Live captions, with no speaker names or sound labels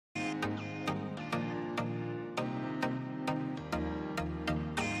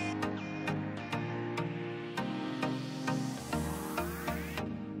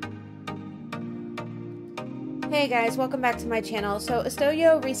Hey guys, welcome back to my channel. So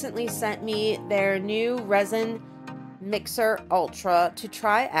Istoyo recently sent me their new resin mixer ultra to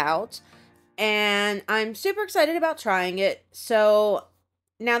try out, and I'm super excited about trying it. So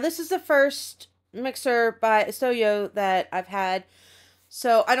now this is the first mixer by Istoyo that I've had,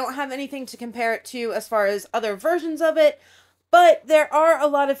 so I don't have anything to compare it to as far as other versions of it, but there are a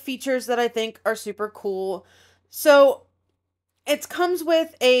lot of features that I think are super cool. So it comes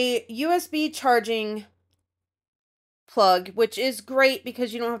with a USB charging plug, which is great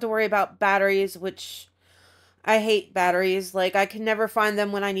because you don't have to worry about batteries, which I hate batteries. Like, I can never find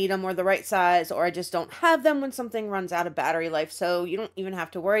them when I need them or the right size, or I just don't have them when something runs out of battery life, so you don't even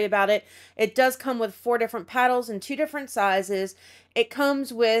have to worry about it. It does come with 4 different paddles in 2 different sizes. It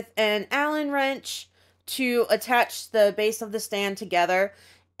comes with an Allen wrench to attach the base of the stand together,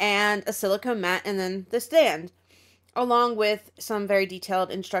 and a silicone mat, and then the stand, along with some very detailed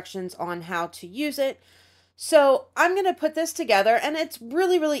instructions on how to use it. So I'm going to put this together, and it's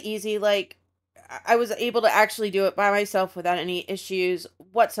really, really easy. Like, I was able to actually do it by myself without any issues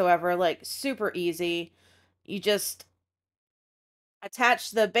whatsoever. Like, super easy. You just attach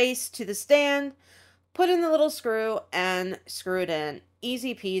the base to the stand, put in the little screw, and screw it in.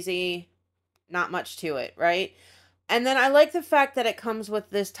 Easy peasy. Not much to it, right? And then I like the fact that it comes with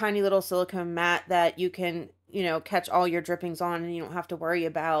this tiny little silicone mat that you can, catch all your drippings on, and you don't have to worry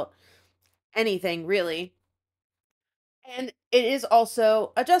about anything really. And it is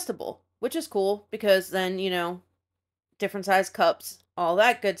also adjustable, which is cool because then, different size cups, all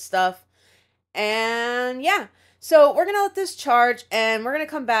that good stuff. And yeah, so we're going to let this charge, and we're going to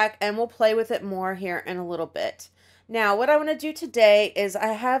come back and we'll play with it more here in a little bit. Now, what I want to do today is I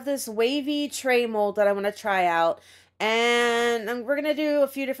have this wavy tray mold that I want to try out, and we're going to do a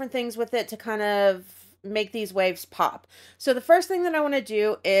few different things with it to kind of make these waves pop. So the first thing that I want to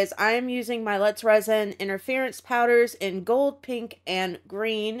do is I am using my Let's Resin interference powders in gold, pink, and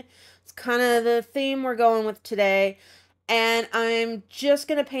green. It's kind of the theme we're going with today. And I'm just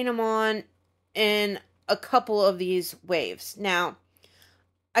going to paint them on in a couple of these waves. Now,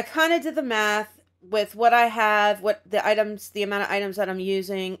 I kind of did the math with what I have, what the items, the amount of items that I'm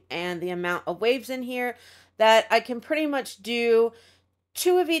using, and the amount of waves in here, that I can pretty much do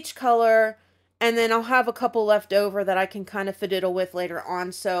 2 of each color, and then I'll have a couple left over that I can kind of fiddle with later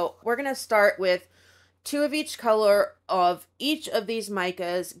on. So we're going to start with 2 of each color of each of these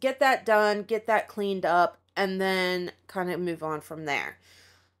micas, get that done, get that cleaned up, and then kind of move on from there.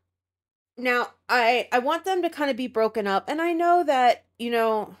 Now, I want them to kind of be broken up, and I know that,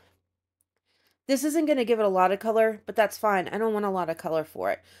 this isn't going to give it a lot of color, but that's fine. I don't want a lot of color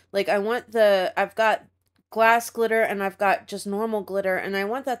for it. Like, I've got glass glitter and I've got just normal glitter, and I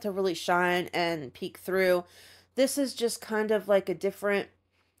want that to really shine and peek through. This is just kind of like a different,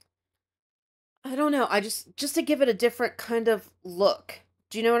 I don't know, just to give it a different kind of look.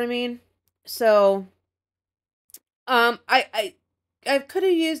 Do you know what I mean? So, I could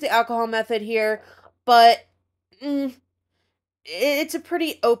have used the alcohol method here, but it's a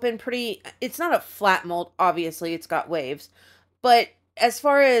pretty open, it's not a flat mold, obviously, it's got waves. But as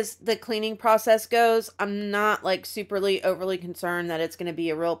far as the cleaning process goes, I'm not like superly overly concerned that it's going to be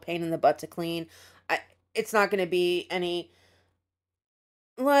a real pain in the butt to clean. It's not going to be any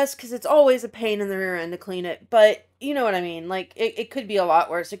less, because it's always a pain in the rear end to clean it. But you know what I mean? Like, it could be a lot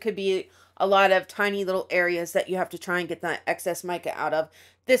worse. It could be a lot of tiny little areas that you have to try and get that excess mica out of.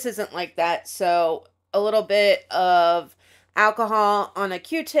 This isn't like that. So a little bit of alcohol on a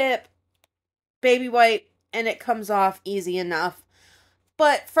Q-tip, baby wipe, and it comes off easy enough.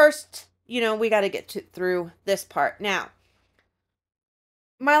 But first, we got to get through this part. Now,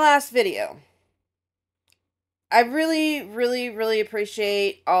 my last video, I really, really, really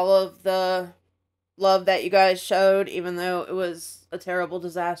appreciate all of the love that you guys showed, even though it was a terrible,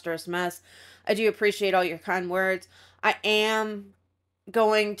 disastrous mess. I do appreciate all your kind words. I am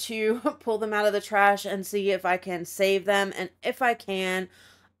going to pull them out of the trash and see if I can save them, and if I can,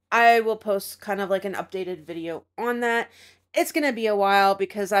 I will post kind of like an updated video on that. It's going to be a while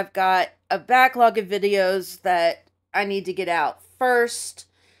because I've got a backlog of videos that I need to get out first.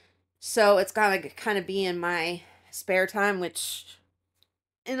 So it's got to kind of be in my spare time, which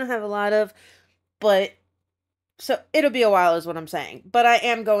I don't have a lot of, but so it'll be a while is what I'm saying. But I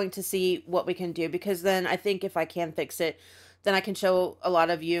am going to see what we can do, because then I think if I can fix it, then I can show a lot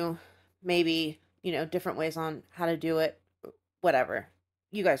of you maybe, different ways on how to do it, whatever.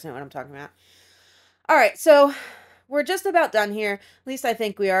 You guys know what I'm talking about. All right, so we're just about done here. At least I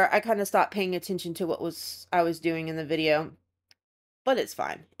think we are. I kind of stopped paying attention to what I was doing in the video, but it's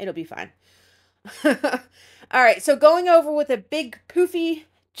fine. It'll be fine. All right, so going over with a big poofy,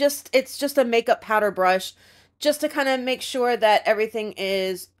 it's just a makeup powder brush just to kind of make sure that everything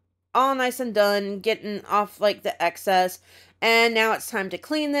is all nice and done, getting off like the excess. And now it's time to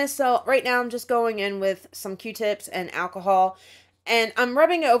clean this. So right now I'm just going in with some Q-tips and alcohol, and I'm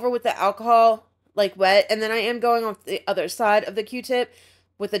rubbing it over with the alcohol like wet, and then I am going off the other side of the Q-tip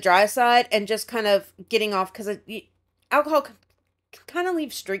with the dry side and just kind of getting off, because alcohol kind of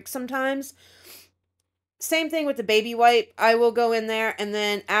leaves streaks sometimes. Same thing with the baby wipe. I will go in there, and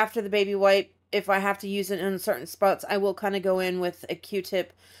then after the baby wipe, if I have to use it in certain spots, I will kind of go in with a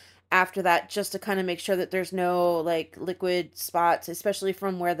Q-tip after that, just to kind of make sure that there's no like liquid spots, especially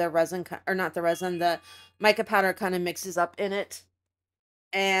from where the resin, or not the resin, the mica powder kind of mixes up in it.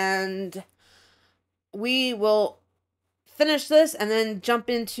 And we will finish this and then jump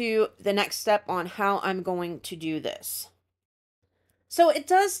into the next step on how I'm going to do this. So it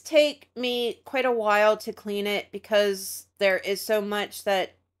does take me quite a while to clean it because there is so much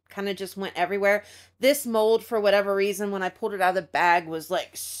that kind of just went everywhere. This mold, for whatever reason, when I pulled it out of the bag, was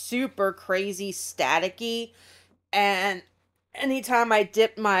like super crazy staticky. And anytime I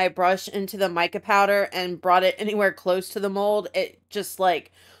dipped my brush into the mica powder and brought it anywhere close to the mold, it just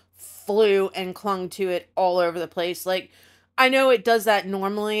like flew and clung to it all over the place. Like, I know it does that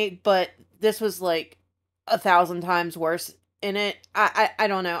normally, but this was like 1,000 times worse in it. I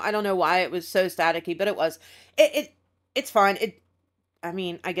don't know. I don't know why it was so staticky, but it was. It's fine. I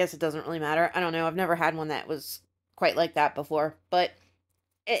mean, I guess it doesn't really matter. I don't know. I've never had one that was quite like that before, but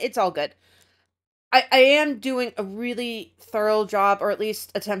it's all good. I am doing a really thorough job, or at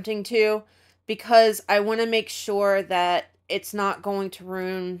least attempting to, because I want to make sure that it's not going to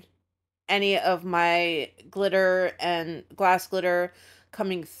ruin any of my glitter and glass glitter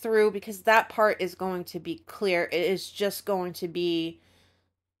coming through, because that part is going to be clear. It is just going to be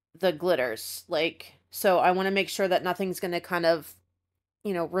the glitters. Like, so I want to make sure that nothing's going to kind of,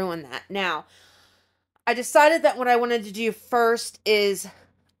 ruin that. Now, I decided that what I wanted to do first is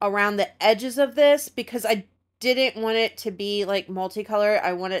around the edges of this, because I didn't want it to be like multicolor.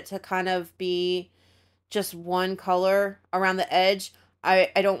 I want it to kind of be just one color around the edge.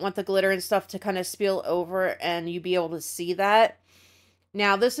 I don't want the glitter and stuff to kind of spill over and you be able to see that.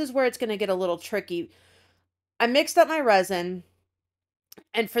 Now, this is where it's going to get a little tricky. I mixed up my resin,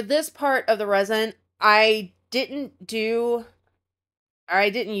 and for this part of the resin, I didn't use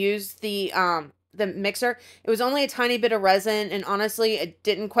the mixer. It was only a tiny bit of resin, and honestly, it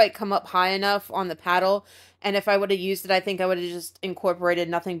didn't quite come up high enough on the paddle. And if I would have used it, I think I would have just incorporated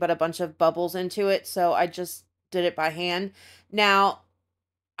nothing but a bunch of bubbles into it. So I just did it by hand. Now,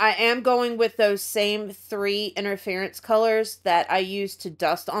 I am going with those same 3 interference colors that I used to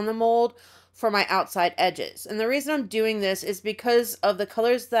dust on the mold for my outside edges. And the reason I'm doing this is because of the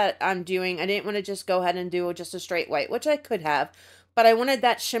colors that I'm doing. I didn't want to just go ahead and do just a straight white, which I could have, but I wanted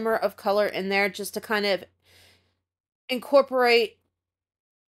that shimmer of color in there just to kind of incorporate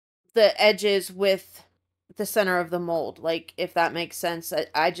the edges with the center of the mold, like, if that makes sense.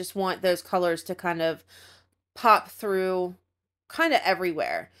 I just want those colors to kind of pop through kind of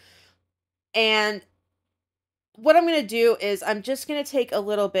everywhere. And what I'm going to do is I'm just going to take a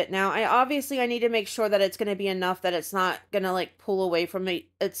little bit. Now, I need to make sure that it's going to be enough that it's not going to like pull away from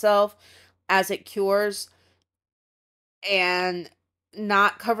itself as it cures and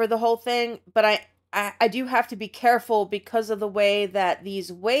not cover the whole thing. But I do have to be careful because of the way that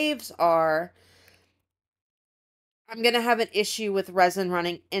these waves are. I'm going to have an issue with resin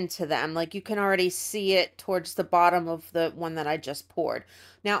running into them. Like, you can already see it towards the bottom of the one that I just poured.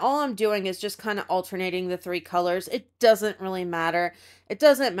 Now, all I'm doing is just kind of alternating the 3 colors. It doesn't really matter. It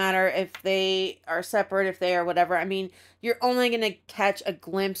doesn't matter if they are separate, if they are whatever. I mean, you're only going to catch a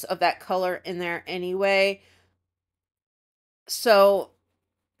glimpse of that color in there anyway. So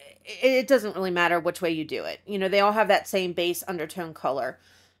it doesn't really matter which way you do it. They all have that same base undertone color.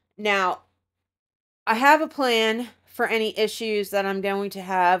 Now, I have a plan for any issues that I'm going to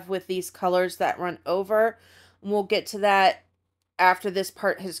have with these colors that run over. We'll get to that after this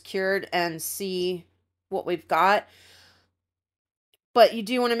part has cured and see what we've got. But you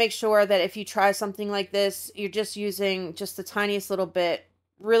do want to make sure that if you try something like this, you're just using just the tiniest little bit,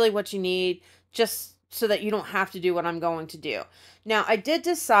 really what you need, just so that you don't have to do what I'm going to do. Now, I did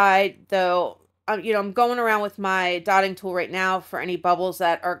decide, though, I'm going around with my dotting tool right now for any bubbles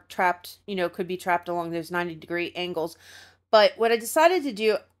that are trapped, could be trapped along those 90-degree angles. But what I decided to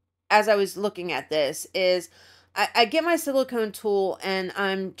do as I was looking at this is I get my silicone tool and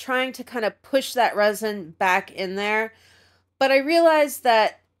I'm trying to kind of push that resin back in there. But I realized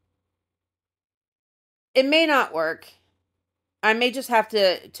that it may not work. I may just have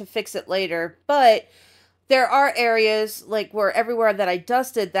to fix it later. But there are areas, like everywhere that I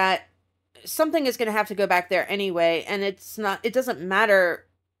dusted, that something is going to have to go back there anyway, and it doesn't matter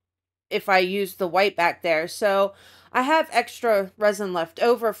if I use the white back there. So I have extra resin left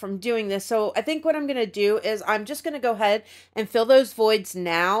over from doing this. So I think what I'm going to do is I'm just going to go ahead and fill those voids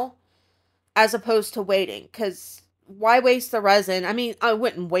now as opposed to waiting, because why waste the resin? I mean, I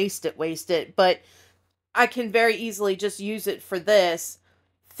wouldn't waste it, but I can very easily just use it for this,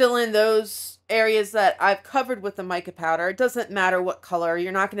 fill in those areas that I've covered with the mica powder. It doesn't matter what color.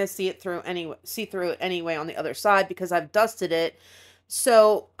 You're not going to see through it anyway on the other side because I've dusted it.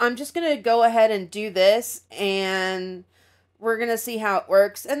 So I'm just going to go ahead and do this, and we're going to see how it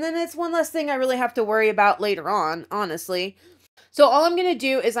works. And then it's one less thing I really have to worry about later on, honestly. So all I'm going to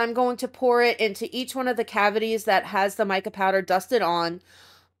do is I'm going to pour it into each one of the cavities that has the mica powder dusted on.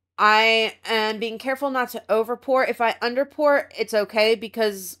 I am being careful not to over pour. If I under pour, it's okay,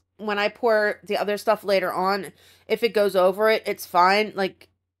 because when I pour the other stuff later on, if it goes over it, it's fine. Like,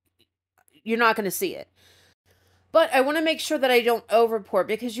 you're not going to see it. But I want to make sure that I don't over pour,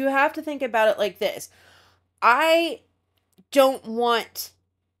 because you have to think about it like this. I don't want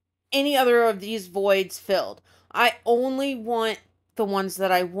any other of these voids filled. I only want the ones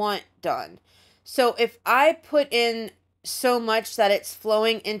that I want done. So if I put in so much that it's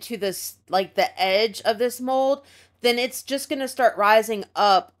flowing into this, like the edge of this mold, then it's just going to start rising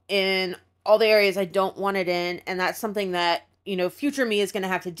up in all the areas I don't want it in. And that's something that, you know, future me is going to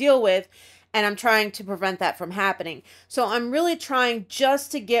have to deal with. And I'm trying to prevent that from happening. So I'm really trying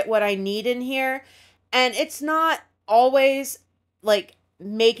just to get what I need in here. And it's not always like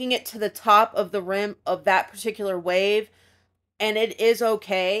making it to the top of the rim of that particular wave. And it is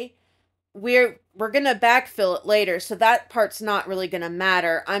okay. We're going to backfill it later. So that part's not really going to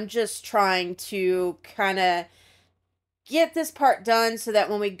matter. I'm just trying to kind of get this part done so that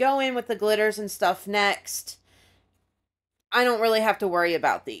when we go in with the glitters and stuff next, I don't really have to worry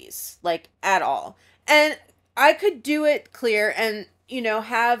about these, like, at all. And I could do it clear and, you know,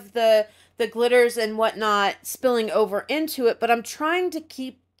 have the glitters and whatnot spilling over into it, but I'm trying to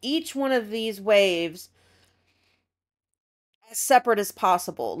keep each one of these waves as separate as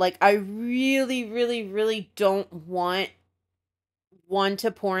possible. Like, I really, really, really don't want one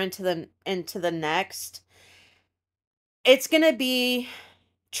to pour into the next. It's going to be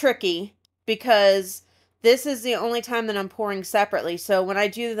tricky because this is the only time that I'm pouring separately. So when I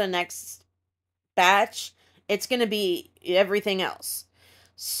do the next batch, it's going to be everything else.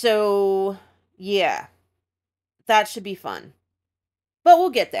 So yeah, that should be fun. But we'll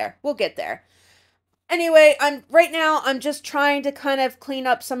get there. We'll get there. Anyway, right now I'm just trying to kind of clean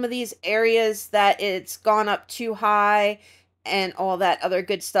up some of these areas that it's gone up too high and all that other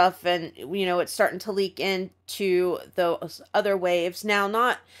good stuff, and you know, it's starting to leak into those other waves. Now,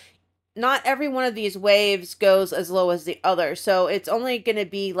 not every one of these waves goes as low as the other. So it's only going to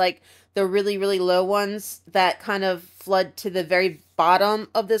be like the really, really low ones that kind of flood to the very bottom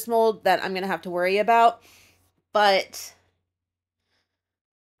of this mold that I'm going to have to worry about. But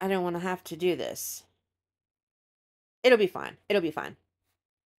I don't want to have to do this. It'll be fine. It'll be fine.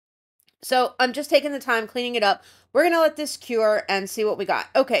 So I'm just taking the time cleaning it up. We're going to let this cure and see what we got.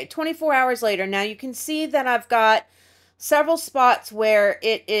 Okay, 24 hours later. Now you can see that I've got several spots where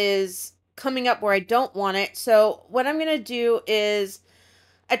it is coming up where I don't want it. So what I'm going to do is,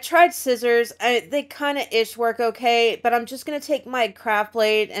 I tried scissors. They kind of ish work okay, but I'm just going to take my craft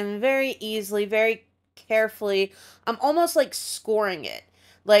blade and very easily, very carefully, I'm almost like scoring it.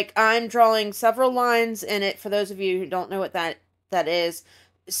 Like I'm drawing several lines in it. For those of you who don't know what that is,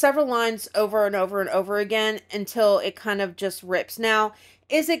 several lines over and over and over again until it kind of just rips. Now,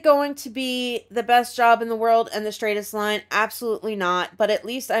 is it going to be the best job in the world and the straightest line? Absolutely not. But at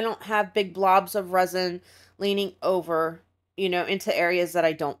least I don't have big blobs of resin leaning over, you know, into areas that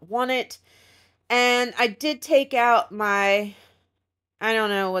I don't want it. And I did take out my, I don't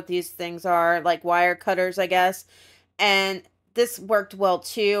know what these things are, like wire cutters, I guess. And this worked well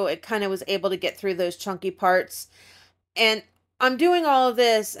too. It kind of was able to get through those chunky parts. And I'm doing all of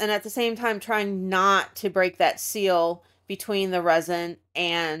this and at the same time trying not to break that seal between the resin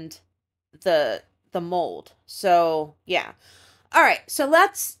and the mold. So, yeah. All right, so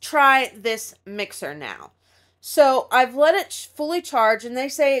let's try this mixer now. So, I've let it fully charge, and they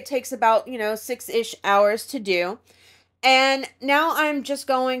say it takes about, 6-ish hours to do. And now I'm just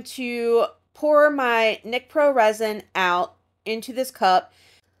going to pour my NicPro resin out into this cup.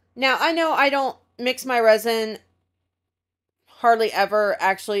 Now, I know I don't mix my resin hardly ever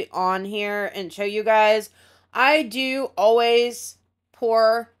actually on here and show you guys. I do always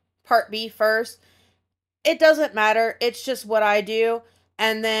pour part B first. It doesn't matter. It's just what I do.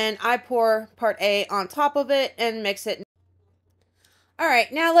 And then I pour part A on top of it and mix it. All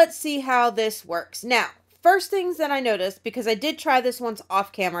right, now let's see how this works. Now, first things that I noticed, because I did try this once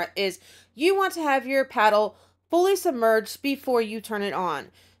off camera, is you want to have your paddle fully submerged before you turn it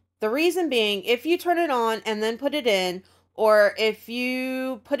on. The reason being, if you turn it on and then put it in, or if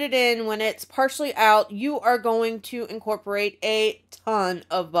you put it in when it's partially out, you are going to incorporate a ton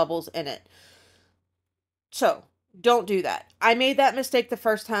of bubbles in it. So, don't do that. I made that mistake the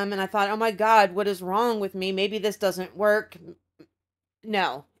first time and I thought, oh my God, what is wrong with me? Maybe this doesn't work.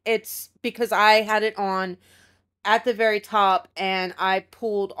 No, it's because I had it on at the very top and I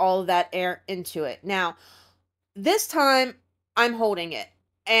pulled all of that air into it. Now, this time I'm holding it.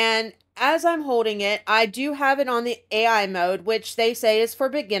 And as I'm holding it, I do have it on the AI mode, which they say is for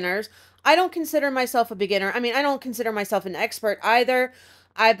beginners. I don't consider myself a beginner. I mean, I don't consider myself an expert either.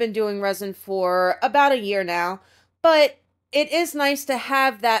 I've been doing resin for about a year now, but it is nice to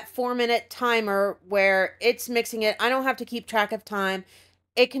have that 4-minute timer where it's mixing it. I don't have to keep track of time.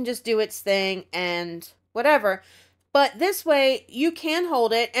 It can just do its thing and whatever. But this way you can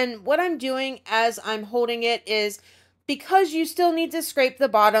hold it. And what I'm doing as I'm holding it is, because you still need to scrape the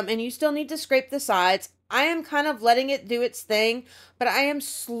bottom and you still need to scrape the sides, I am kind of letting it do its thing, but I am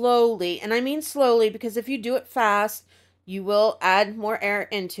slowly, and I mean slowly because if you do it fast, you will add more air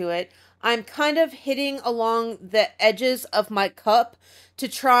into it. I'm kind of hitting along the edges of my cup to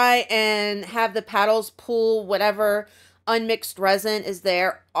try and have the paddles pull whatever unmixed resin is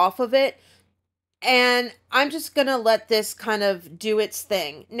there off of it. And I'm just going to let this kind of do its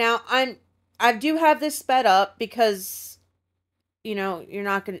thing. Now, I do have this sped up because, you know, you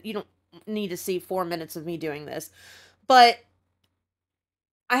don't need to see 4 minutes of me doing this. But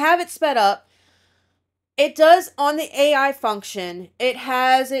I have it sped up. It does, on the AI function, it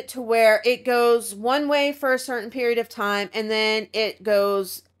has it to where it goes one way for a certain period of time and then it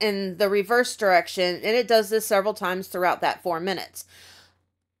goes in the reverse direction, and it does this several times throughout that 4 minutes.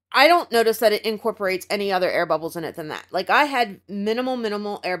 I don't notice that it incorporates any other air bubbles in it than that. Like, I had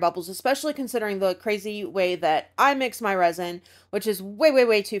minimal air bubbles, especially considering the crazy way that I mix my resin, which is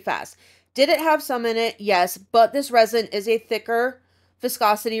way too fast. Did it have some in it? Yes, but this resin is a thicker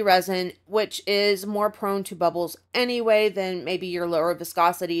viscosity resin, which is more prone to bubbles anyway than maybe your lower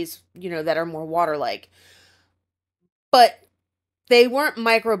viscosities, you know, that are more water-like. But they weren't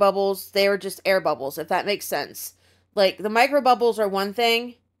micro bubbles, they were just air bubbles, if that makes sense. Like, the micro bubbles are one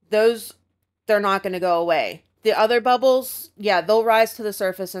thing. Those, they're not going to go away. The other bubbles, yeah, they'll rise to the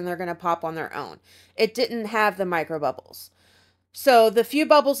surface and they're going to pop on their own. It didn't have the micro bubbles. So the few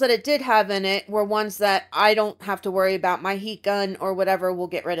bubbles that it did have in it were ones that I don't have to worry about. My heat gun or whatever will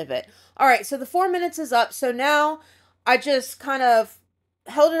get rid of it. All right, so the 4 minutes is up. So now I just kind of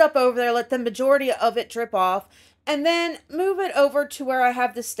held it up over there, let the majority of it drip off, and then move it over to where I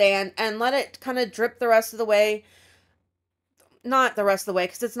have the stand and let it kind of drip the rest of the way. Not the rest of the way,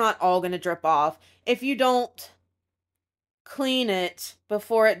 because it's not all going to drip off. If you don't clean it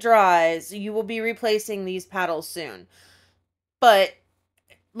before it dries, you will be replacing these paddles soon. But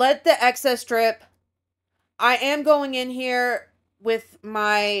let the excess drip. I am going in here with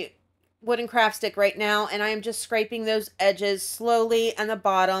my wooden craft stick right now, and I am just scraping those edges slowly and the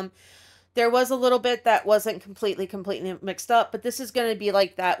bottom. There was a little bit that wasn't completely mixed up, but this is going to be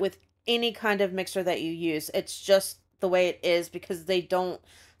like that with any kind of mixer that you use. It's just the way it is because they don't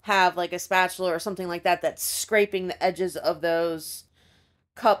have like a spatula or something like that that's scraping the edges of those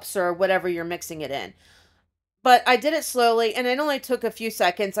cups or whatever you're mixing it in. But I did it slowly and it only took a few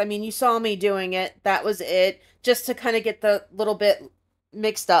seconds. I mean, you saw me doing it. That was it, just to kind of get the little bit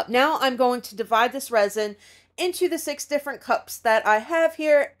mixed up. Now I'm going to divide this resin into the 6 different cups that I have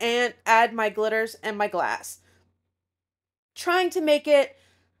here and add my glitters and my glass. Trying to make it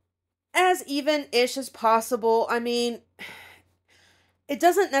as even-ish as possible. I mean, it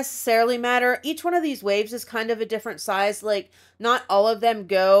doesn't necessarily matter. Each one of these waves is kind of a different size. Like, not all of them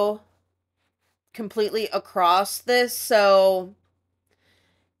go completely across this. So,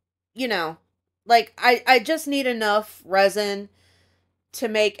 you know, like, I just need enough resin to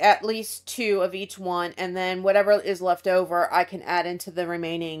make at least 2 of each one. And then whatever is left over, I can add into the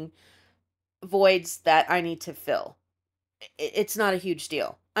remaining voids that I need to fill. It's not a huge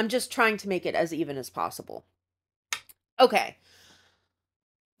deal. I'm just trying to make it as even as possible. Okay.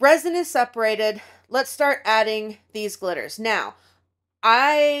 Resin is separated. Let's start adding these glitters. Now,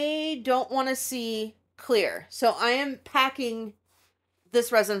 I don't want to see clear. So I am packing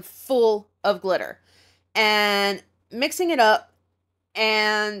this resin full of glitter and mixing it up.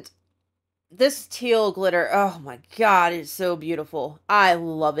 And this teal glitter, oh my God, it's so beautiful. I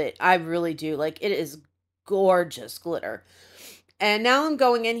love it. I really do. Like, it is gorgeous glitter. And now I'm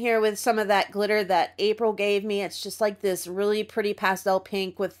going in here with some of that glitter that April gave me. It's just like this really pretty pastel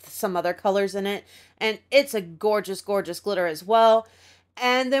pink with some other colors in it. And it's a gorgeous, gorgeous glitter as well.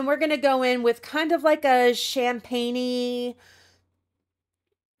 And then we're going to go in with kind of like a champagne-y,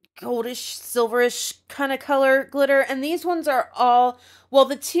 goldish, silverish kind of color glitter. And these ones are all, well,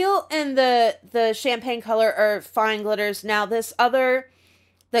 the teal and the champagne color are fine glitters. Now this other,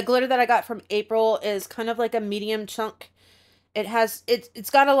 the glitter that I got from April is kind of like a medium chunk. It's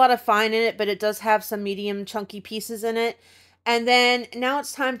got a lot of fine in it, but it does have some medium chunky pieces in it. And then now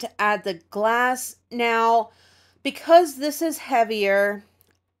it's time to add the glass. Now, because this is heavier,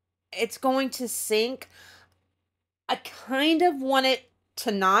 it's going to sink. I kind of want it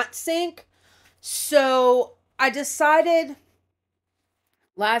to not sink. So I decided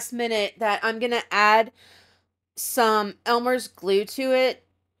last minute that I'm going to add some Elmer's glue to it.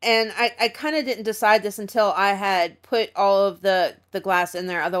 And I kind of didn't decide this until I had put all of the glass in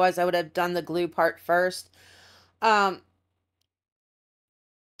there. Otherwise, I would have done the glue part first. To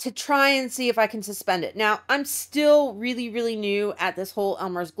try and see if I can suspend it. Now, I'm still really, really new at this whole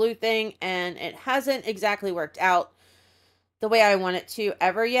Elmer's glue thing. And it hasn't exactly worked out the way I want it to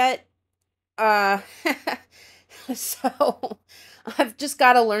ever yet. So I've just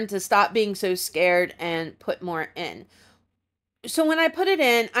got to learn to stop being so scared and put more in. So when I put it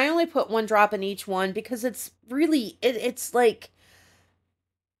in, I only put 1 drop in each one because it's really, it's like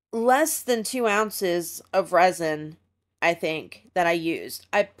less than 2 ounces of resin, I think, that I used.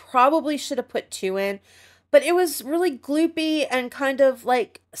 I probably should have put 2 in, but it was really gloopy and kind of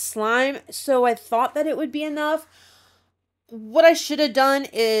like slime, so I thought that it would be enough. What I should have done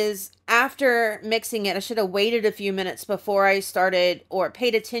is after mixing it, I should have waited a few minutes before I started or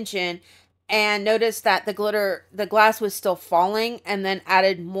paid attention and noticed that the glass was still falling, and then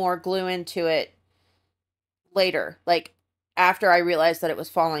added more glue into it later, like after I realized that it was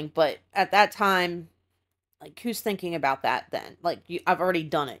falling. But at that time, like, who's thinking about that then? Like, I've already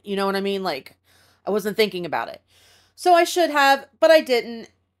done it. You know what I mean? Like, I wasn't thinking about it. So I should have, but I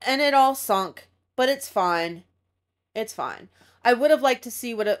didn't, and it all sunk, but it's fine. It's fine. I would have liked to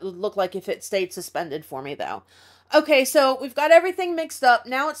see what it would look like if it stayed suspended for me, though. Okay, so we've got everything mixed up.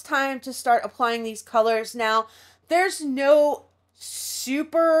 Now it's time to start applying these colors. Now, there's no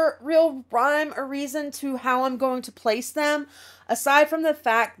super real rhyme or reason to how I'm going to place them, aside from the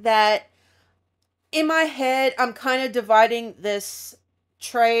fact that in my head, I'm kind of dividing this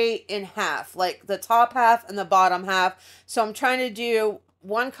tray in half, like the top half and the bottom half. So I'm trying to do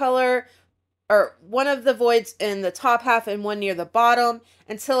one color or one of the voids in the top half and one near the bottom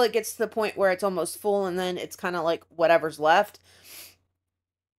until it gets to the point where it's almost full, and then it's kind of like whatever's left.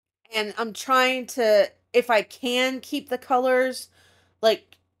 And I'm trying to, if I can, keep the colors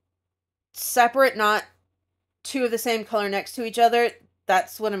like separate, not 2 of the same color next to each other.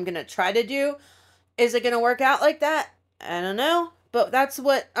 That's what I'm going to try to do. Is it going to work out like that? I don't know, but that's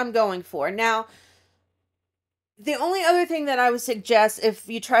what I'm going for. Now, the only other thing that I would suggest if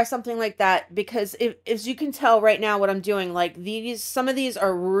you try something like that, because if, as you can tell right now what I'm doing, like some of these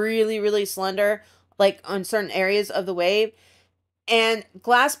are really, really slender, like on certain areas of the wave. And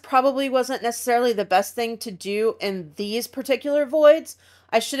glass probably wasn't necessarily the best thing to do in these particular voids.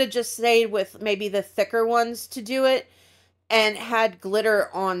 I should have just stayed with maybe the thicker ones to do it and had glitter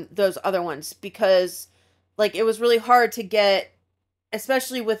on those other ones, because like it was really hard to get,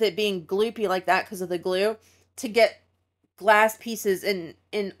 especially with it being gloopy like that because of the glue, to get glass pieces in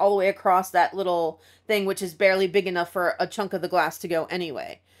all the way across that little thing, which is barely big enough for a chunk of the glass to go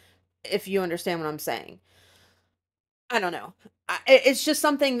anyway, if you understand what I'm saying. I don't know. It's just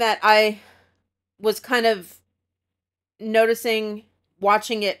something that I was kind of noticing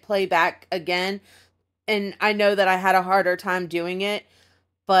watching it play back again, and I know that I had a harder time doing it,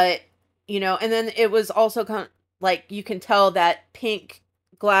 but, you know, and then it was also kind of like, you can tell that pink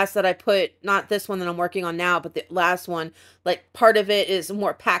glass that I put, not this one that I'm working on now, but the last one, like part of it is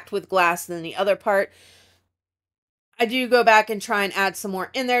more packed with glass than the other part. I do go back and try and add some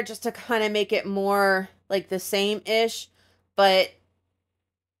more in there just to kind of make it more like the same-ish, but,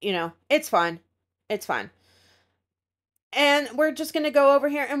 you know, it's fine. It's fine. And we're just going to go over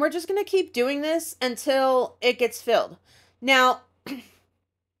here and we're just going to keep doing this until it gets filled. Now,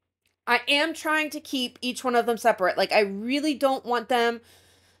 I am trying to keep each one of them separate. Like, I really don't want them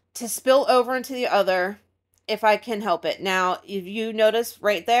to spill over into the other if I can help it. Now, if you notice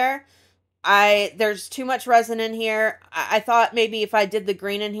right there, there's too much resin in here. I thought maybe if I did the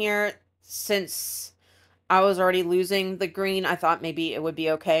green in here, since I was already losing the green, I thought maybe it would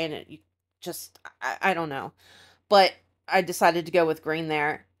be okay, and it just, I don't know. But I decided to go with green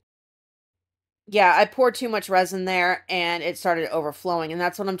there. yeah, I poured too much resin there and it started overflowing, and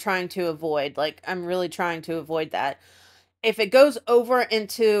that's what I'm trying to avoid. Like, I'm really trying to avoid that. If it goes over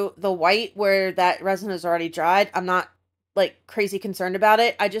into the white where that resin is already dried, I'm not like crazy concerned about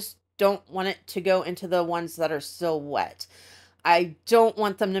it. I just don't want it to go into the ones that are still wet. I don't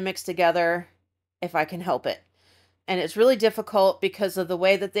want them to mix together if I can help it. And it's really difficult because of the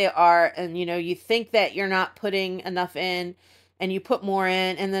way that they are. And, you know, you think that you're not putting enough in and you put more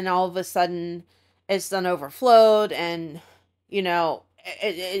in, and then all of a sudden it's done overflowed. And, you know,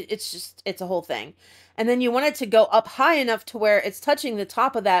 it's just, it's a whole thing. And then you want it to go up high enough to where it's touching the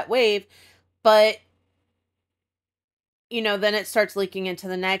top of that wave, but, you know, then it starts leaking into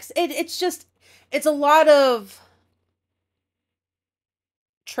the next. It's just, it's a lot of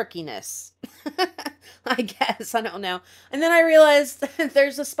trickiness. I guess. I don't know. And then I realized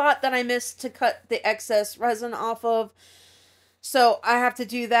there's a spot that I missed to cut the excess resin off of. So I have to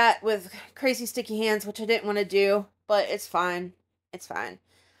do that with crazy sticky hands, which I didn't want to do, but it's fine. It's fine.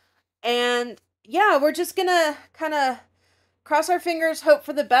 And yeah, we're just gonna kind of cross our fingers, hope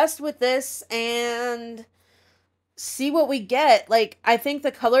for the best with this, and see what we get. Like, I think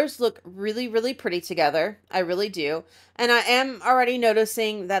the colors look really, really pretty together. I really do. And I am already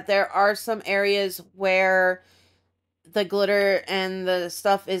noticing that there are some areas where the glitter and the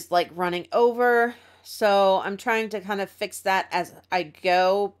stuff is like running over. So I'm trying to kind of fix that as I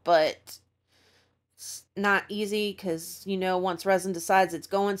go, but it's not easy because, you know, once resin decides it's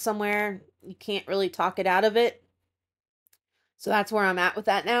going somewhere, you can't really talk it out of it. So that's where I'm at with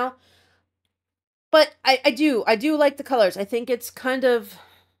that now. But I do like the colors. I think it's kind of,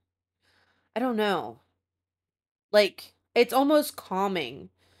 I don't know, like, it's almost calming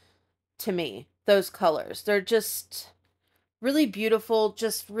to me, those colors. They're just really beautiful,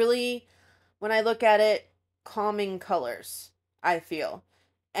 just really, when I look at it, calming colors, I feel.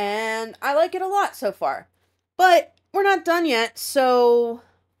 And I like it a lot so far. But we're not done yet, so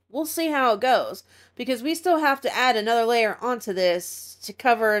we'll see how it goes. Because we still have to add another layer onto this to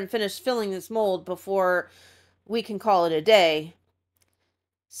cover and finish filling this mold before we can call it a day.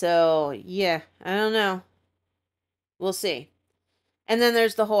 So, yeah, I don't know. We'll see. And then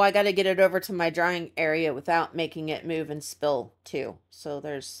there's the whole I got to get it over to my drying area without making it move and spill too. So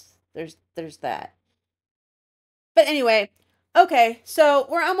there's that. But anyway, okay, so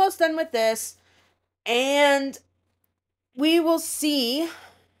we're almost done with this, and we will see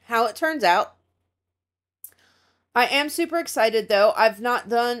how it turns out. I am super excited though. I've not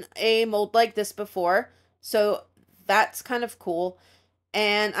done a mold like this before, so that's kind of cool.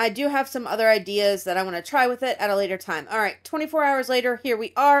 And I do have some other ideas that I want to try with it at a later time. All right, 24 hours later, here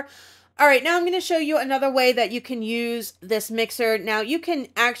we are. All right, now I'm going to show you another way that you can use this mixer. Now, you can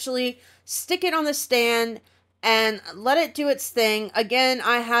actually stick it on the stand and let it do its thing. Again,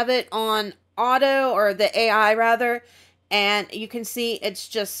 I have it on auto, or the AI rather, and you can see it's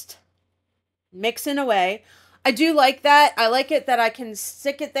just mixing away. I do like that. I like it that I can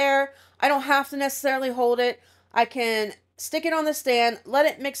stick it there. I don't have to necessarily hold it. I can stick it on the stand, let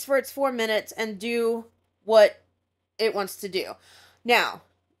it mix for its 4 minutes, and do what it wants to do. Now,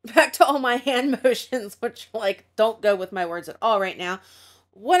 back to all my hand motions, which, like, don't go with my words at all right now.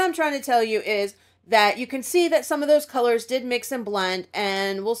 What I'm trying to tell you is that you can see that some of those colors did mix and blend,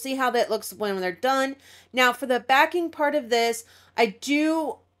 and we'll see how that looks when they're done. Now, for the backing part of this, I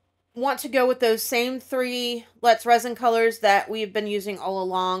do want to go with those same 3 Let's Resin colors that we've been using all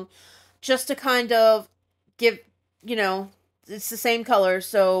along, just to kind of give, you know, it's the same color,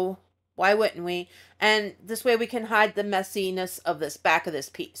 so why wouldn't we? And this way we can hide the messiness of this back of this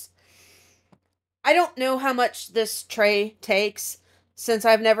piece. I don't know how much this tray takes since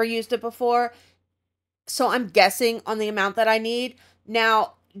I've never used it before, so I'm guessing on the amount that I need.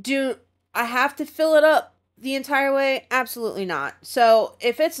 Now, do I have to fill it up the entire way? Absolutely not. So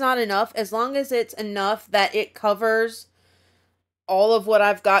if it's not enough, as long as it's enough that it covers all of what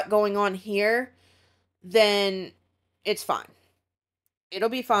I've got going on here, then it's fine. It'll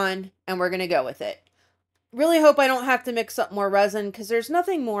be fine, and we're going to go with it. Really hope I don't have to mix up more resin, because there's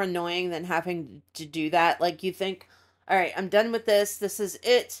nothing more annoying than having to do that. Like, you think, all right, I'm done with this. This is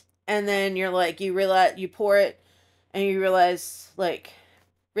it. And then you're like, you realize, you pour it, and you realize, like,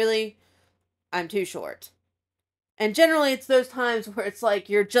 really, I'm too short. And generally, it's those times where it's like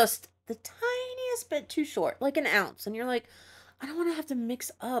you're just the tiniest bit too short, like an ounce. And you're like, I don't want to have to mix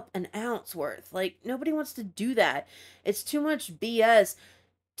up an ounce worth. Like, nobody wants to do that. It's too much BS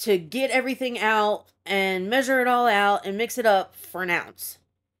to get everything out and measure it all out and mix it up for an ounce.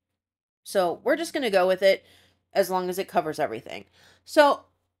 So we're just going to go with it as long as it covers everything. So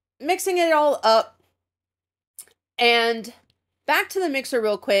mixing it all up, and back to the mixer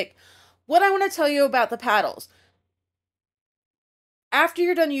real quick. What I want to tell you about the paddles, after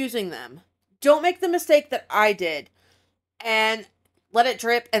you're done using them, don't make the mistake that I did and let it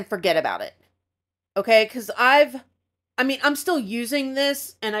drip and forget about it. Okay? Because I'm still using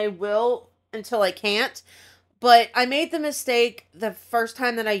this and I will until I can't. But I made the mistake the first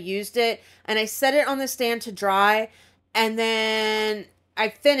time that I used it and I set it on the stand to dry and then I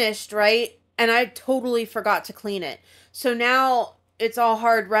finished, right? And I totally forgot to clean it. So now it's all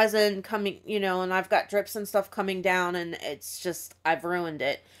hard resin coming, and I've got drips and stuff coming down and it's just, I've ruined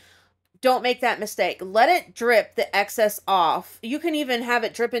it. Don't make that mistake. Let it drip the excess off. You can even have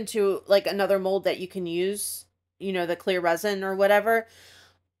it drip into like another mold that you can use, the clear resin or whatever.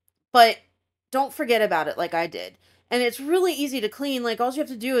 But don't forget about it like I did. And it's really easy to clean. Like, all you have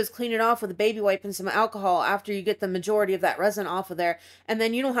to do is clean it off with a baby wipe and some alcohol after you get the majority of that resin off of there. And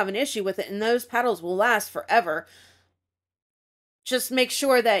then you don't have an issue with it. And those paddles will last forever. Just make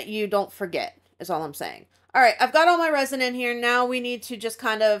sure that you don't forget, is all I'm saying. All right, I've got all my resin in here. Now we need to just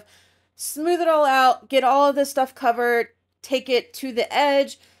kind of smooth it all out, get all of this stuff covered, take it to the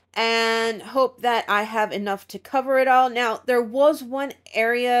edge, and hope that I have enough to cover it all. Now, there was one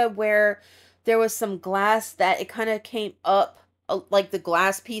area where there was some glass that it kind of came up, like the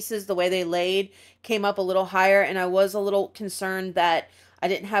glass pieces, the way they laid, came up a little higher, and I was a little concerned that I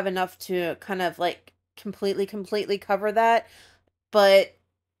didn't have enough to kind of like completely cover that. But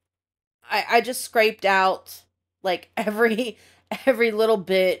I just scraped out like every little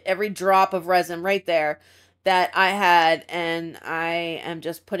bit, every drop of resin right there that I had, and I am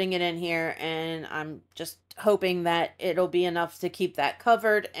just putting it in here, and I'm just hoping that it'll be enough to keep that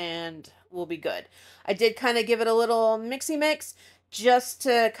covered and we'll be good. I did kind of give it a little mixy mix just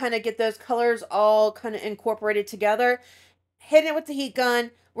to kind of get those colors all kind of incorporated together. Hit it with the heat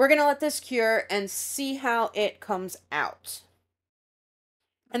gun. We're going to let this cure and see how it comes out.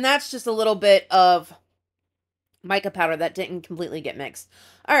 And that's just a little bit of mica powder that didn't completely get mixed.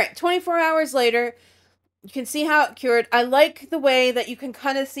 All right, 24 hours later, you can see how it cured. I like the way that you can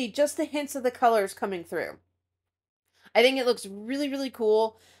kind of see just the hints of the colors coming through. I think it looks really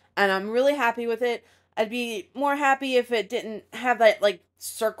cool, and I'm really happy with it. I'd be more happy if it didn't have that like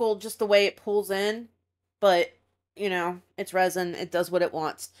circle just the way it pulls in, but it's resin. It does what it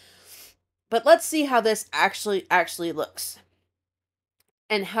wants. But let's see how this actually looks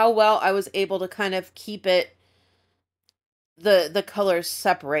and how well I was able to kind of keep it the colors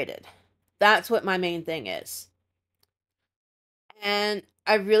separated. That's what my main thing is. And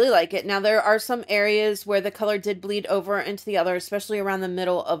I really like it. Now, there are some areas where the color did bleed over into the other, especially around the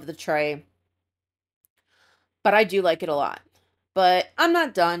middle of the tray. But I do like it a lot. But I'm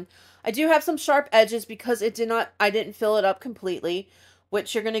not done. I do have some sharp edges because I didn't fill it up completely,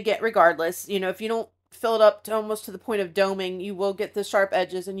 which you're going to get regardless. If you don't fill it up to almost to the point of doming, you will get the sharp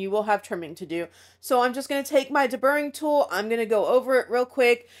edges and you will have trimming to do. So I'm just going to take my deburring tool. I'm going to go over it real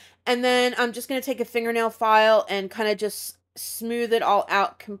quick. And then I'm just going to take a fingernail file and kind of just smooth it all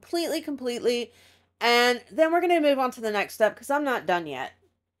out completely. And then we're going to move on to the next step because I'm not done yet.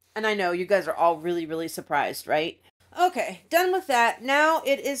 And I know you guys are all really surprised, right? Okay, done with that. Now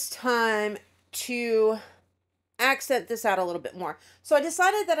it is time to accent this out a little bit more. So I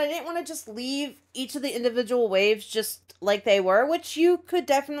decided that I didn't want to just leave each of the individual waves just like they were, which you could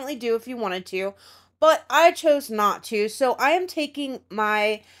definitely do if you wanted to, but I chose not to. So I am taking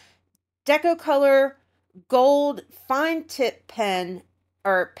my Deco gold fine tip pen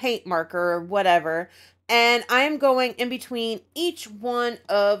or paint marker or whatever, and I am going in between each one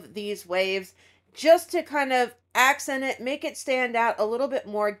of these waves just to kind of accent it, make it stand out a little bit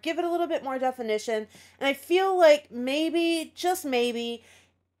more, give it a little bit more definition. And I feel like maybe, just maybe,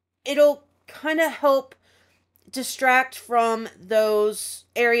 it'll kind of help distract from those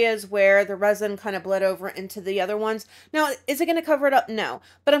areas where the resin kind of bled over into the other ones. Now, is it going to cover it up? No.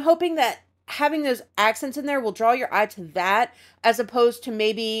 But I'm hoping that having those accents in there will draw your eye to that as opposed to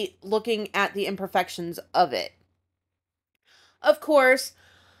maybe looking at the imperfections of it. Of course,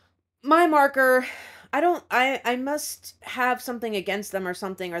 my marker, I must have something against them or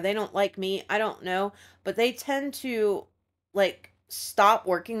something, or they don't like me. I don't know, but they tend to like stop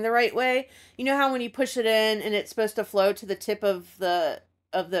working the right way. You know how when you push it in and it's supposed to flow to the tip of the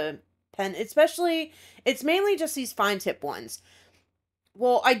pen, especially, it's mainly just these fine tip ones.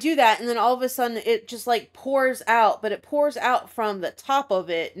 Well, I do that, and then all of a sudden it just like pours out, but it pours out from the top of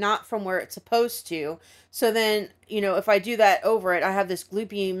it, not from where it's supposed to. So then, if I do that over it, I have this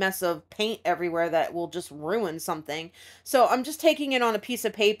gloopy mess of paint everywhere that will just ruin something. So I'm just taking it on a piece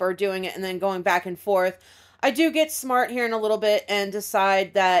of paper, doing it, and then going back and forth. I do get smart here in a little bit and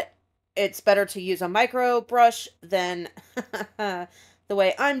decide that it's better to use a micro brush than the the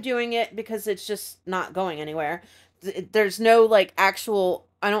way I'm doing it because it's just not going anywhere. There's no like actual,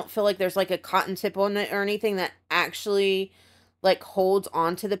 I don't feel like there's like a cotton tip on it or anything that actually like holds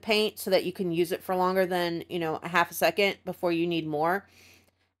onto the paint so that you can use it for longer than, you know, a half a second before you need more.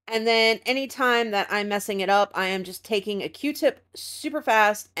 And then anytime that I'm messing it up, I am just taking a Q-tip super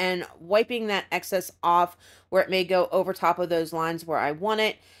fast and wiping that excess off where it may go over top of those lines where I want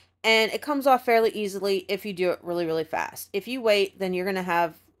it. And it comes off fairly easily if you do it really, really fast. If you wait, then you're going to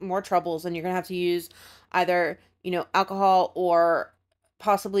have more troubles and you're going to have to use either, you know, alcohol or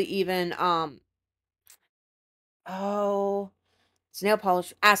possibly even, oh, it's nail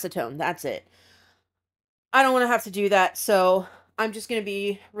polish, acetone. That's it. I don't want to have to do that, so I'm just going to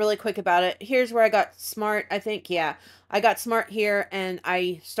be really quick about it. Here's where I got smart, I think. Yeah, I got smart here, and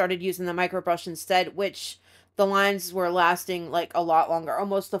I started using the micro brush instead, which the lines were lasting, like, a lot longer.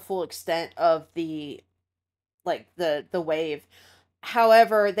 Almost the full extent of the, like, the wave.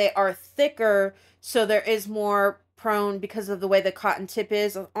 However, they are thicker, so there is more prone, because of the way the cotton tip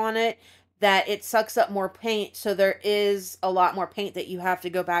is on it, that it sucks up more paint, so there is a lot more paint that you have to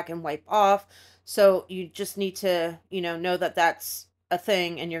go back and wipe off. So you just need to, you know that that's a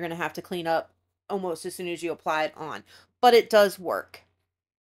thing, and you're going to have to clean up almost as soon as you apply it on. But it does work.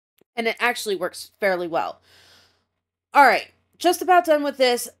 And it actually works fairly well. All right, just about done with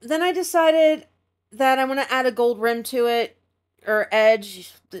this. Then I decided that I want to add a gold rim to it, or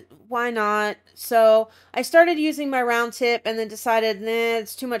edge. Why not? So I started using my round tip and then decided, nah,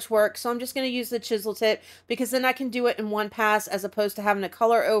 it's too much work. So I'm just going to use the chisel tip, because then I can do it in one pass as opposed to having to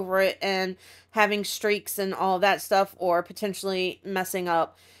color over it and having streaks and all that stuff, or potentially messing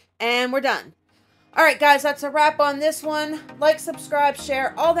up. And we're done. All right, guys, that's a wrap on this one. Like, subscribe,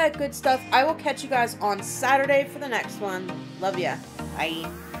 share, all that good stuff. I will catch you guys on Saturday for the next one. Love ya.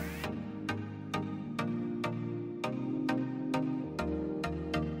 Bye.